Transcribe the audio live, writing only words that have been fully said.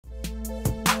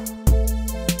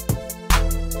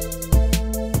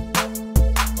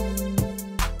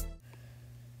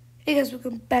guys,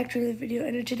 welcome back to another video,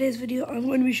 and in today's video I'm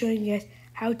going to be showing you guys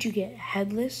how to get not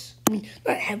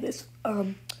headless,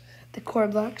 the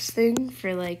corblox thing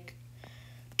for like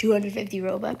 250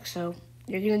 robux. So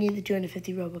you're going to need the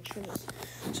 250 robux for this.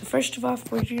 So first of all,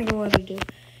 what you're going to want to do,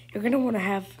 you're going to want to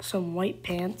have some white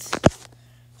pants.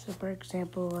 So for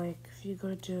example, like if you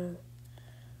go to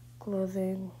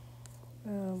clothing,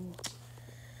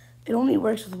 it only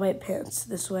works with white pants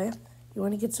this way. You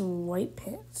want to get some white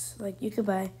pants. Like you could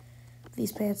buy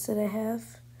these pants that I have,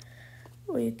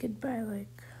 or you could buy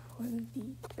like one of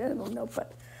these. I don't know,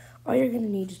 but all you're gonna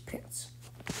need is pants.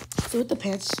 So with the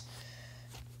pants,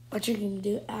 what you're gonna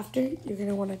do after, you're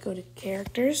gonna want to go to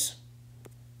characters.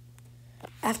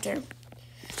 After,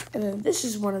 and then this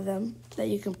is one of them that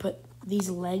you can put these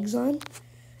legs on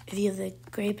if you have the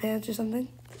gray pants or something.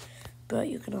 But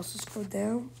you can also scroll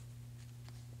down.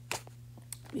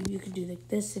 Maybe you could do like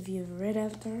this if you have a red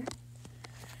avatar.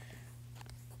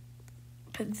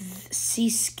 But see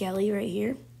Skelly right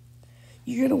here?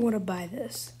 You're going to want to buy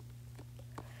this.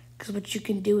 Because what you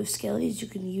can do with Skelly is you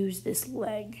can use this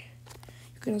leg.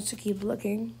 You can also keep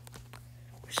looking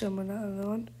for someone another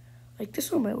one. Like this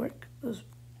one might work. Those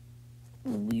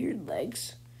weird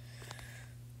legs.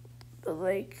 But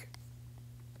like,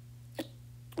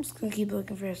 I'm just going to keep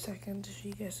looking for a second to show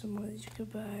you guys some more that you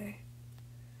could buy.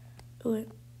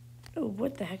 Oh,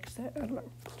 what the heck is that? I don't know.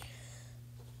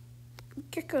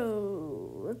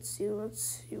 Gecko. Let's see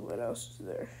what else is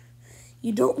there.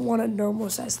 You don't want a normal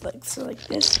size leg. So like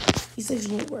this, these legs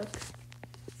won't work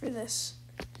for this.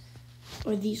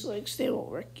 Or these legs, they won't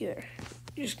work either.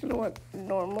 You're just gonna want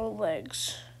normal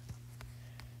legs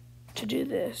to do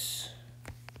this.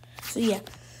 So yeah,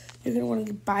 you're gonna want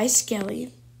to buy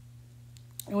Skelly.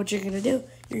 And what you're gonna do,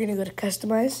 you're gonna go to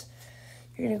customize.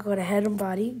 You're going to go to head and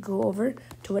body, go over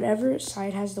to whatever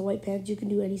side has the white pants. You can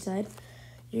do any side.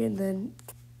 And then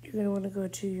you're going to want to go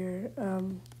to your,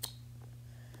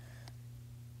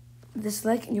 this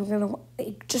leg, and you're going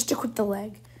to just equip the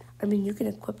leg. I mean, you can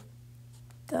equip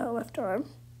the left arm,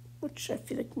 which I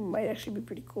feel like might actually be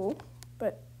pretty cool.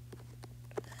 But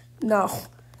no,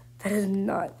 that is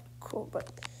not cool. But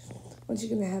once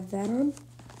you're going to have that on,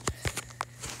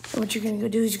 and what you're going to go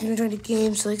do is you're going to join the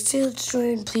game. So like, say let's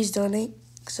join, please donate.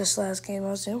 Because this last game I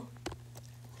was doing.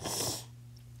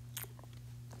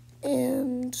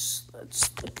 And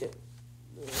let's look at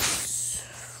this.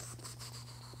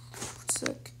 Let's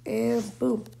look, and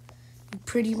boom. You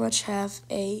pretty much have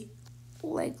a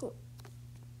legless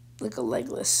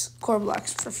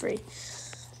corblox for free.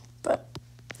 But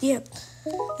yeah,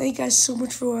 thank you guys so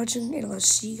much for watching, and I'll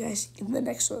see you guys in the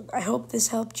next one. I hope this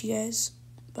helped you guys,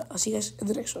 but I'll see you guys in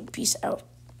the next one. Peace out.